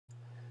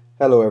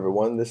Hello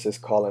everyone, this is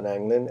Colin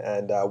Anglin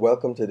and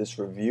welcome to this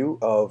review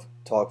of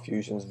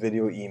TalkFusion's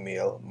video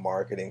email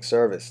marketing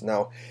service.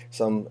 Now,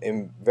 some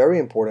very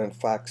important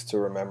facts to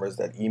remember is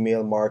that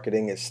email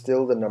marketing is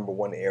still the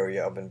 #1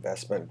 area of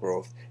investment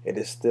growth. It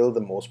is still the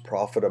most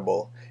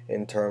profitable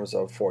in terms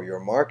of for your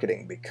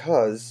marketing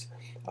because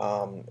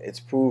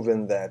it's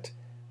proven that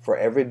for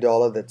every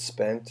dollar that's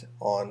spent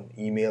on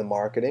email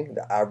marketing,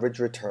 the average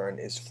return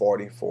is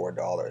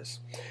 $44.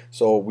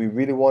 So we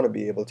really want to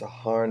be able to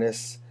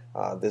harness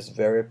this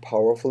very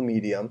powerful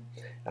medium,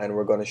 and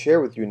we're going to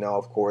share with you now,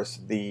 of course,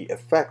 the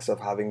effects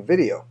of having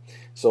video.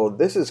 So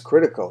this is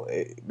critical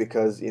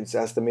because it's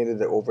estimated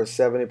that over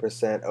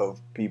 70% of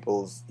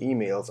people's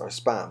emails are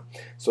spam.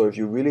 So if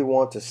you really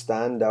want to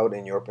stand out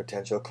in your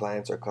potential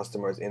clients or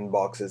customers'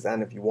 inboxes,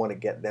 and if you want to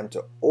get them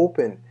to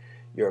open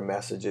your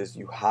messages,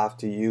 you have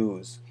to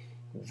use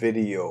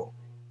video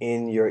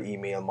in your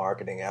email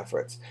marketing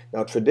efforts.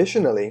 Now,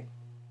 traditionally,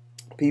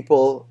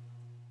 people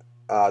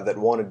that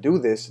want to do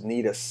this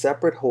need a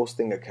separate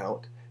hosting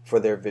account for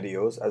their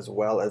videos as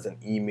well as an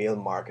email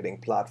marketing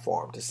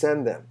platform to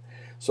send them.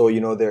 So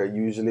they're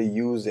usually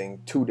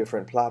using two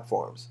different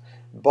platforms.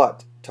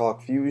 But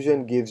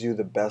TalkFusion gives you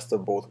the best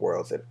of both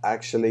worlds. It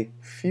actually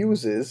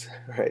fuses,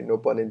 right? No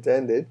pun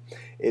intended.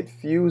 It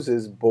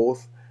fuses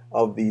both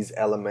of these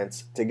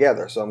elements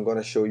together. So I'm going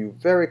to show you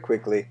very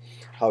quickly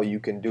how you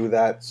can do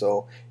that.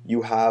 So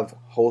you have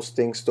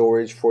hosting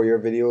storage for your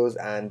videos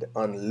and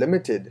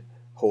unlimited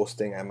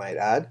hosting, I might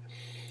add,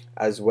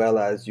 as well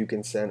as you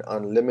can send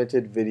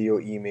unlimited video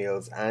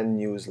emails and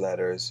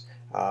newsletters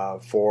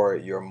for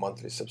your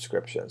monthly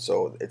subscription.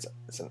 So it's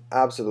an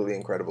absolutely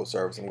incredible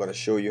service. I'm going to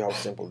show you how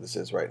simple this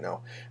is right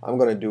now. I'm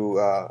going to do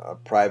a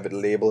private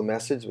label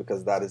message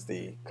because that is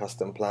the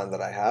custom plan that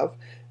I have.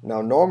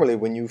 Now, normally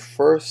when you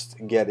first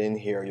get in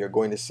here, you're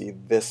going to see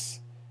this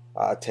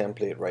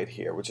template right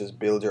here, which is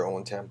build your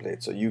own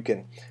template. So you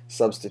can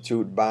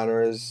substitute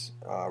banners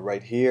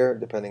right here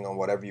depending on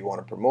whatever you want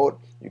to promote.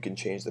 You can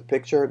change the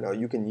picture. Now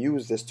you can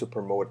use this to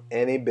promote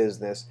any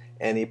business,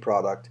 any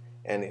product,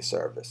 any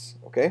service.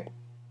 Okay,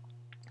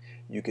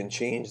 you can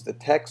change the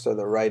text or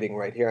the writing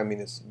right here. I mean,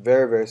 it's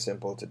very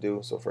simple to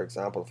do. So for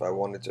example, if I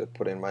wanted to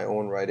put in my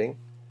own writing,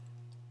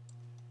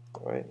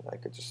 right, I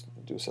could just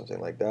do something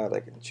like that.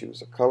 I can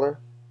choose a color,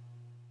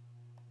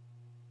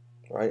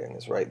 right, and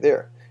it's right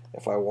there.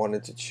 If I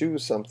wanted to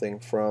choose something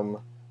from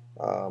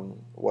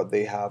what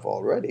they have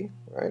already,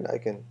 right, I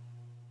can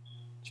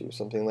choose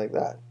something like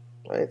that,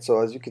 right? So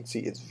as you can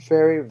see, it's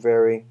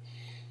very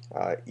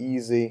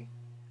easy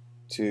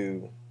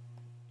to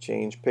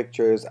change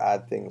pictures,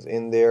 add things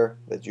in there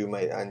that you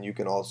might, and you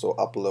can also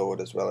upload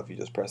as well. If you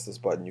just press this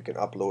button, you can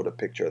upload a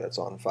picture that's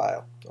on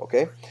file.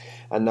 Okay,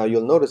 and now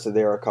you'll notice that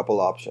there are a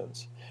couple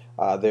options.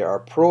 There are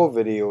pro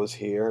videos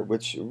here,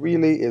 which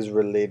really is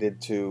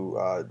related to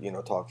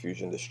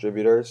TalkFusion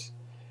distributors,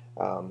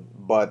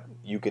 but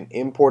you can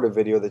import a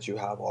video that you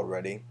have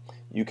already.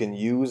 You can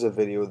use a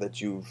video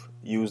that you've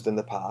used in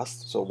the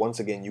past. So once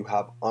again, you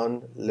have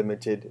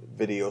unlimited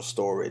video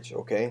storage.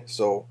 Okay,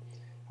 so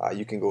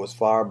you can go as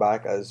far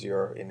back as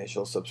your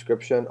initial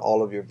subscription.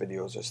 All of your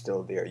videos are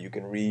still there. You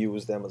can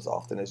reuse them as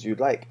often as you'd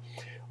like,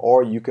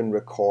 or you can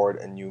record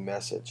a new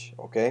message.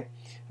 Okay,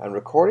 and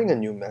recording a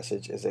new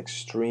message is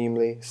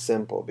extremely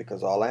simple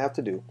because all I have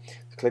to do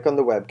is click on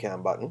the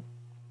webcam button,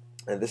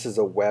 and this is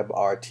a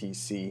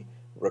WebRTC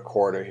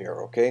recorder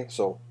here. Okay,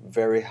 so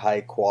very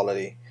high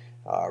quality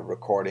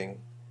recording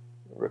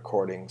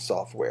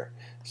software.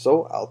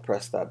 So I'll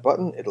press that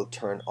button. It'll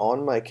turn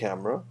on my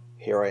camera.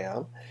 Here I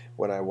am.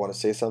 When I want to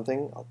say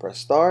something, I'll press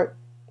start.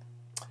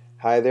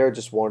 Hi there,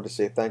 just wanted to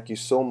say thank you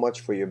so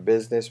much for your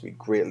business. We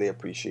greatly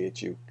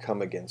appreciate you.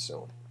 Come again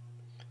soon.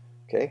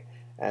 Okay,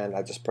 and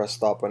I just press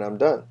stop when I'm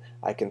done.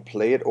 I can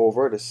play it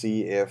over to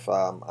see if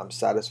I'm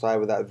satisfied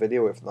with that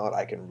video. If not,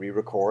 I can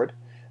re-record,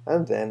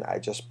 and then I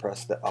just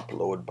press the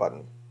upload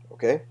button.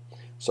 Okay,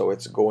 so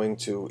it's going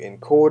to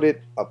encode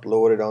it,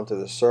 upload it onto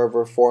the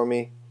server for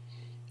me.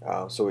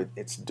 So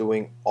it's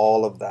doing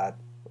all of that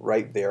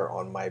right there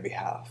on my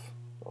behalf.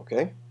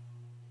 Okay,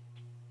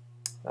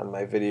 and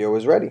my video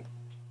is ready,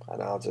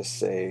 and I'll just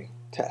say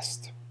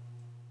test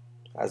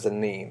as a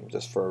name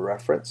just for a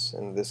reference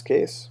in this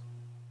case.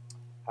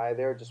 Hi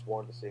there, just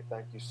wanted to say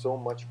thank you so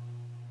much.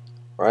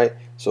 Right,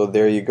 so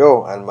there you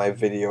go, and my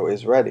video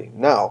is ready.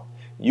 Now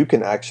you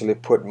can actually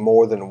put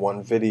more than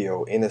one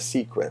video in a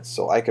sequence,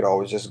 so I could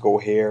always just go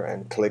here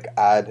and click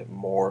add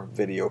more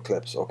video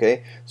clips.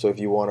 Okay, so if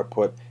you want to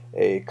put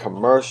a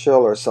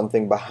commercial or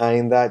something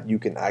behind that, you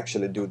can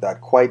actually do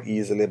that quite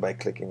easily by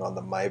clicking on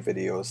the My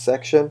Videos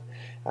section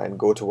and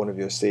go to one of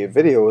your saved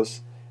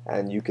videos,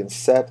 and you can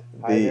set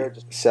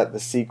the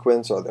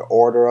sequence or the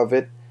order of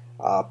it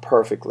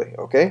perfectly.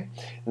 Okay,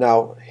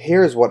 now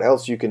here's what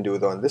else you can do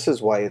though, and this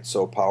is why it's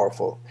so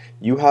powerful.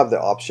 You have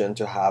the option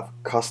to have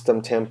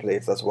custom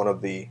templates. That's one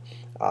of the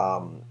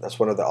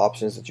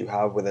options that you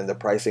have within the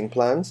pricing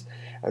plans.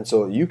 And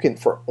so you can,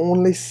 for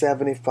only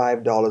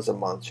 $75 a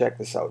month, check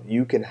this out,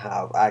 you can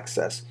have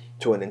access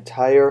to an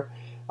entire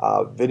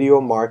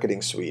video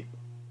marketing suite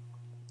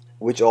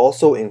which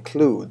also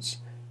includes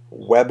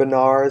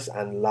webinars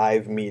and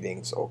live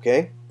meetings,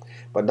 okay?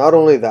 But not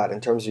only that,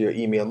 in terms of your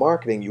email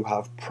marketing, you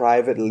have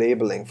private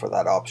labeling for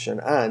that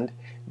option, and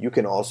you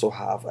can also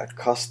have a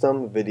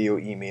custom video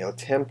email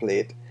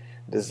template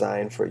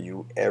designed for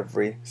you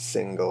every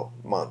single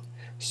month.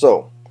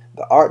 So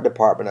the art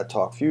department at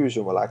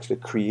TalkFusion will actually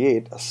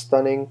create a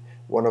stunning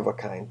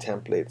one-of-a-kind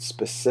template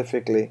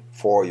specifically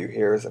for you.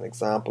 Here's an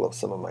example of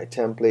some of my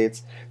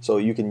templates. So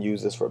you can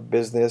use this for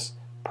business,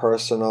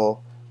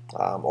 personal,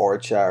 or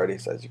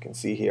charities. As you can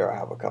see here, I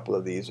have a couple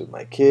of these with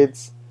my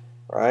kids,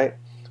 right?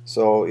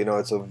 So, you know,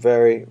 it's a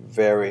very,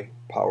 very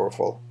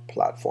powerful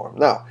platform.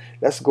 Now,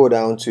 let's go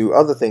down to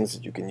other things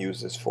that you can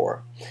use this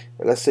for.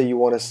 Let's say you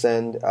want to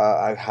send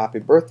a happy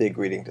birthday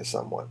greeting to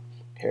someone.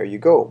 Here you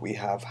go. We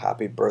have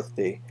happy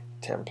birthday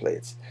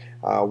templates.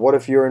 What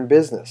if you're in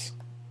business?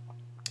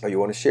 Or you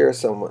want to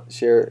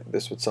share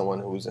this with someone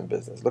who's in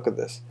business? Look at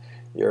this.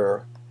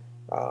 Your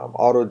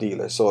auto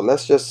dealer. So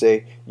let's just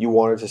say you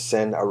wanted to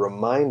send a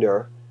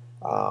reminder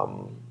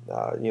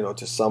you know,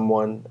 to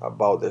someone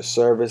about their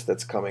service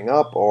that's coming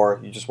up, or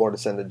you just want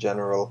to send a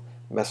general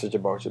message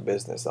about your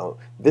business. Now,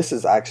 this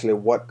is actually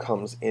what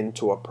comes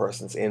into a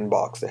person's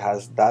inbox. It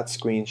has that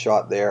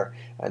screenshot there,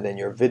 and then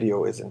your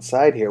video is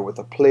inside here with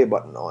a play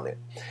button on it.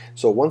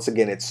 So once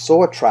again, it's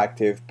so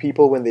attractive.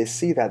 People, when they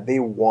see that, they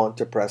want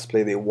to press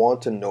play. They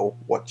want to know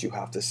what you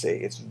have to say.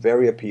 It's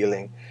very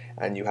appealing,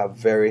 and you have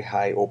very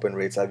high open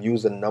rates. I've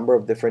used a number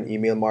of different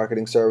email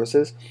marketing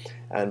services,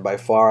 and by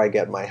far I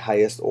get my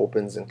highest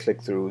opens and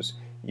click-throughs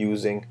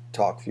using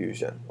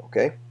TalkFusion.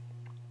 Okay,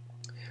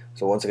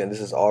 so once again, this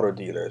is auto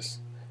dealers.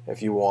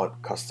 If you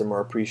want customer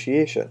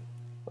appreciation,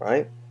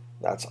 right,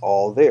 that's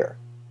all there.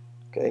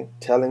 Okay,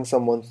 telling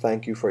someone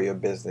thank you for your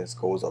business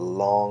goes a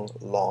long,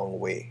 long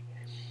way.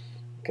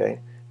 Okay,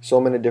 so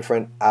many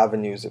different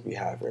avenues that we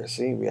have here.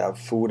 See, we have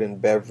food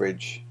and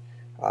beverage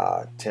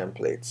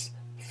templates,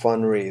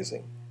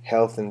 fundraising,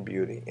 health and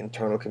beauty,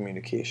 internal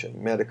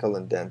communication, medical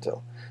and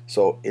dental.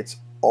 So it's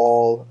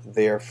all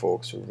there,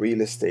 folks.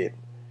 Real estate.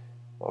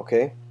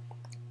 Okay,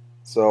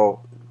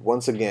 so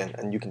once again,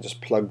 and you can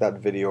just plug that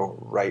video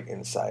right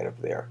inside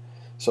of there.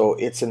 So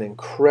it's an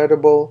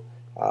incredible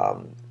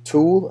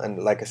tool, and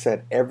like I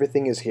said,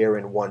 everything is here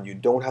in one. You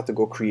don't have to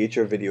go create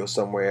your video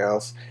somewhere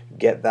else,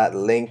 get that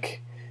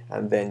link,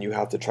 and then you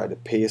have to try to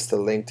paste the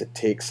link to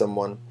take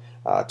someone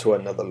to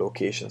another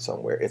location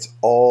somewhere. It's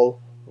all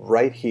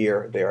right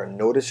here. There are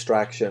no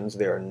distractions.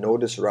 There are no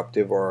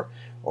disruptive or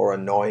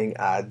annoying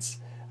ads.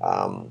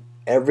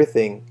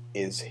 Everything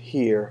is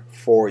here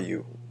for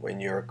you when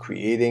you're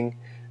creating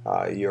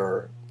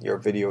your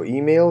video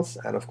emails,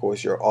 and of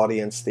course your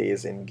audience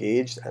stays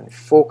engaged and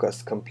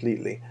focused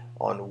completely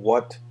on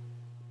what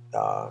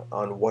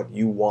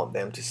you want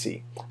them to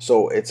see.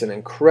 So it's an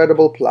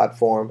incredible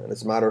platform, and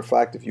as a matter of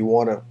fact, if you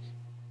want to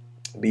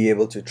be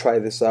able to try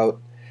this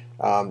out,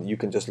 you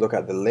can just look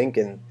at the link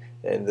in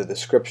the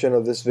description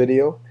of this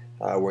video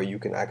where you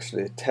can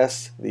actually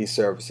test these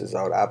services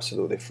out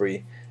absolutely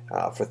free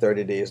for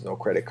 30 days, no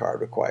credit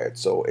card required.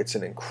 So it's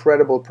an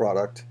incredible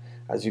product.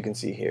 As you can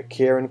see here,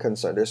 care and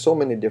concern. There's so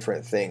many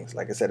different things.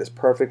 Like I said, it's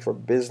perfect for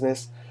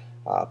business,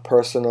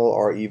 personal,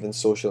 or even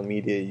social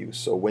media use.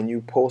 So when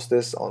you post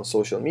this on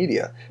social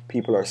media,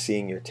 people are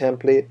seeing your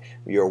template,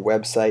 your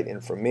website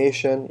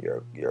information,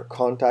 your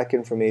contact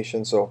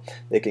information, so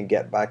they can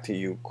get back to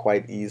you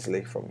quite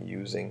easily from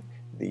using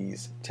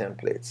these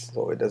templates.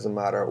 So it doesn't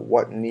matter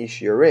what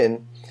niche you're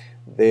in,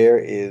 there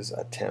is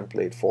a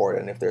template for it.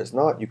 And if there's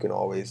not, you can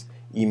always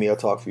email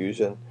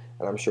TalkFusion,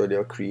 and I'm sure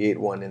they'll create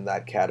one in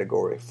that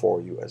category for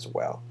you as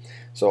well.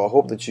 So I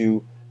hope that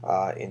you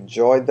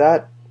enjoyed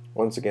that.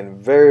 Once again,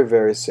 very,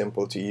 very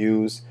simple to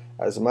use.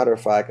 As a matter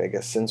of fact, I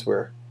guess since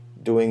we're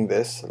doing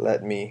this,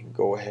 let me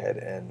go ahead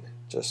and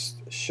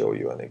just show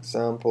you an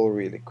example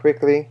really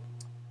quickly.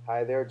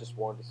 Hi there, just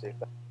wanted to say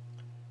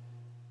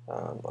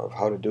of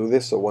how to do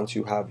this. So once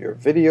you have your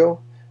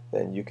video,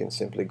 then you can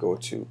simply go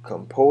to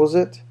compose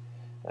it,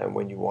 and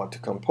when you want to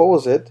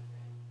compose it,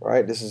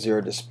 right, this is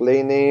your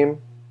display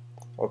name.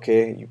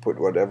 Okay, you put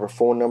whatever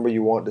phone number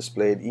you want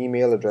displayed,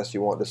 email address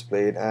you want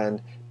displayed,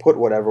 and put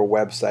whatever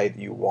website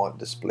you want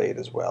displayed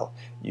as well.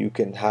 You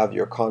can have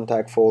your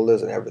contact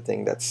folders and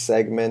everything that's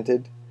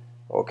segmented.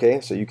 Okay,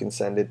 so you can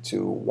send it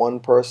to one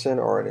person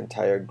or an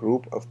entire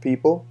group of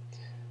people.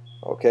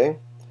 Okay,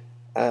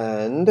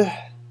 and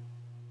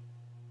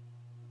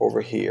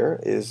over here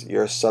is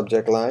your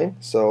subject line.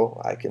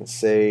 So I can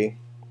say,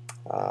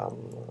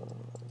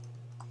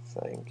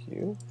 thank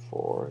you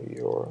for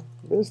your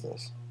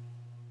business.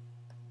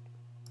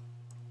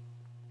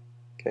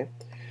 Okay,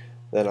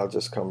 then I'll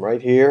just come right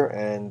here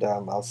and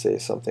I'll say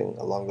something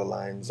along the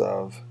lines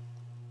of,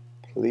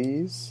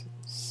 please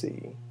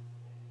see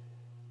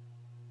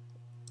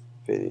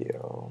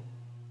video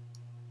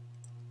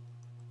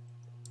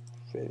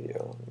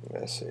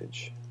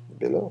message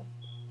below.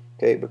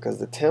 Okay, because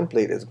the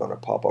template is going to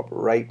pop up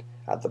right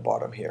at the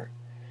bottom here,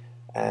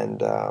 and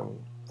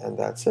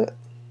that's it.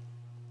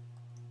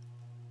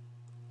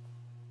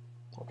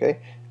 Okay,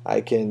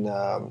 I can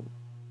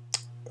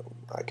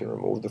I can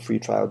remove the free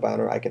trial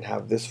banner. I can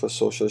have this for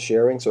social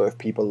sharing, so if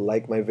people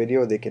like my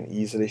video, they can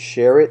easily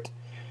share it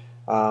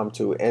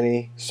to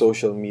any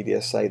social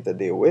media site that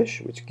they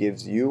wish, which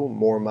gives you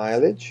more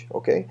mileage.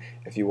 Okay,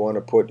 if you want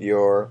to put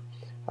your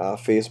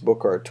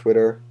Facebook or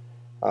Twitter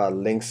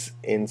links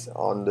in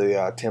on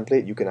the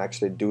template, you can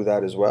actually do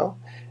that as well.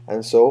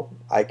 And so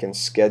I can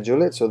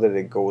schedule it so that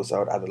it goes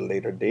out at a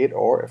later date,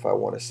 or if I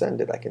want to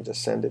send it, I can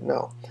just send it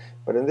now.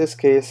 But in this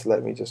case,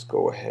 let me just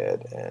go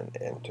ahead and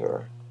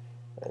enter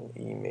an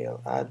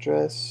email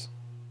address.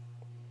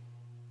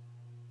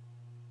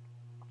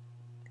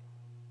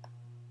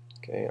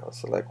 Okay, I'll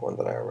select one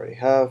that I already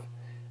have,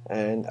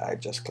 and I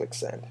just click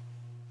send.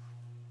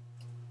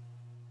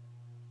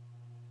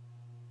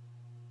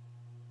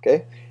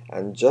 Okay,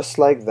 and just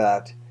like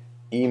that,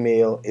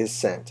 email is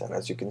sent. And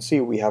as you can see,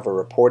 we have a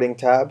reporting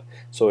tab,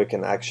 so it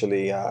can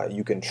actually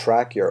you can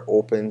track your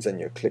opens and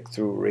your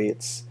click-through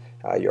rates,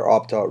 your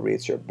opt-out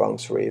rates, your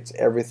bounce rates.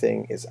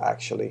 Everything is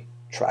actually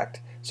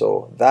tracked.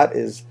 So that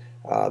is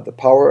the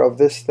power of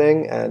this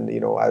thing. And you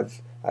know,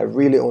 I've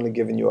really only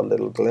given you a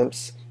little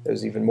glimpse.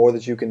 There's even more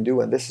that you can do,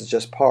 and this is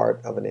just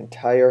part of an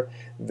entire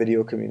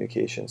video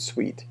communication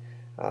suite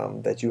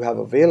that you have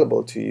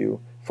available to you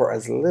for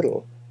as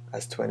little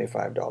as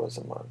 $25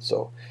 a month.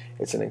 So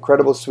it's an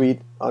incredible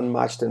suite,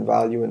 unmatched in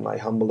value in my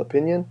humble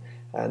opinion,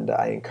 and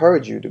I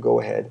encourage you to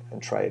go ahead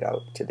and try it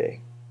out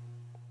today.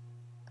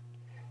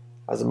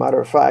 As a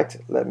matter of fact,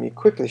 let me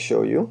quickly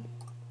show you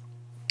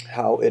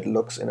how it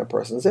looks in a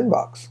person's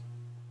inbox.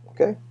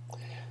 Okay,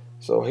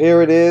 so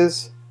here it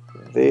is.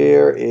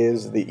 There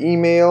is the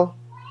email,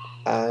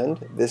 and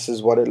this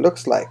is what it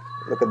looks like.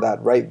 Look at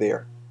that right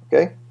there.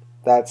 Okay,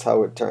 that's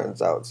how it turns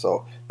out.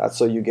 So that's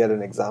so you get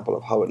an example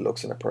of how it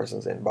looks in a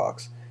person's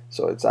inbox.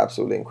 So it's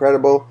absolutely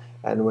incredible,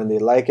 and when they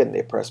like it and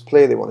they press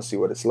play, they want to see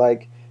what it's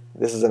like.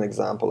 This is an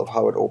example of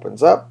how it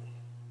opens up.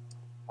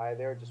 Hi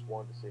there, just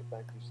wanted to say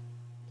thank you.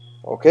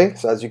 Okay,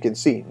 so as you can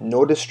see,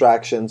 no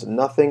distractions,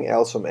 nothing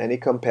else from any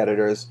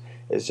competitors.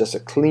 It's just a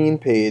clean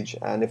page,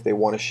 and if they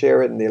want to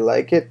share it and they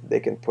like it, they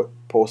can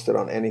post it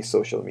on any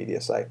social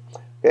media site.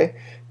 Okay,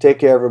 take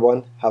care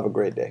everyone, have a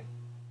great day.